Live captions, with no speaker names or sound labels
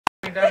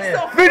Videoing down here.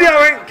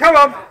 Videoing, come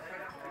on.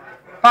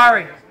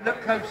 Barry,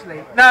 look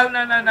closely. No.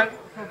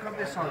 Come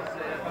this side.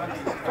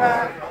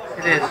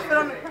 It is.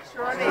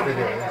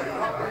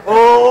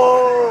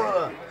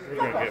 Oh!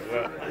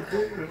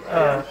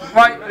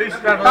 Right,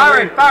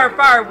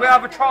 Barry, we'll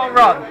have a trial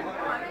run.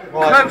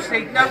 Right.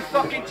 Closely, no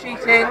fucking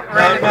cheating or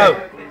anything.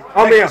 No.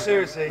 I'm here.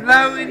 Seriously.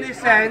 Low in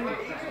this end,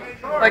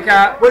 like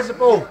that. Where's the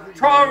ball?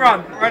 Trial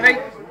run, ready?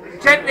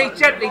 Gently,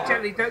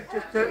 don't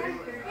just do it.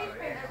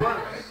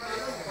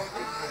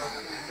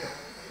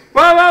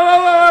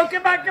 Whoa,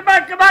 get back.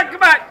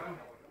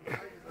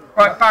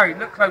 Right, Barry,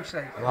 look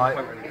closely. Right,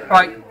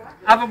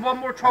 have one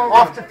more trial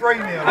run. After 3,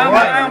 Neil.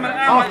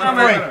 After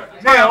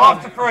 3. Neil,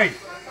 after 3.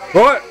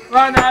 What?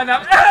 No,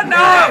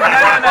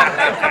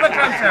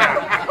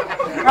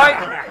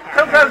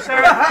 come closer.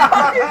 Right,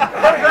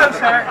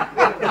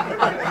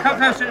 come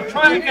closer,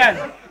 try it again.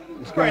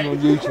 It's going on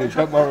YouTube,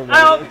 don't worry about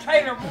Al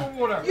Taylor, more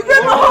water. You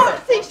got my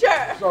Hart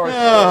t-shirt. Sorry.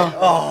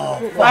 Al,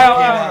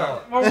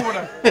 more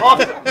water.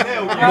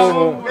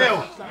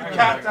 Neil, you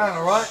count down,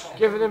 alright?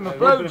 Giving him a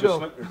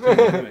blowjob.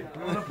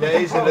 Yeah,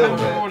 he's a little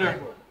bit. Water.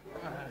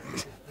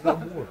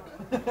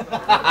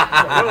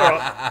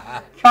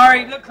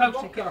 Barry, look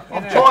closely.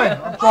 I'm trying.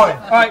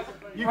 Right,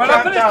 You right,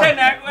 count put down. this 10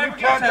 there. You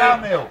count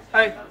down, Neil.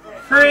 Right,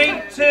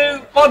 3,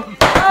 2, 1.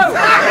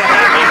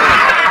 Oh!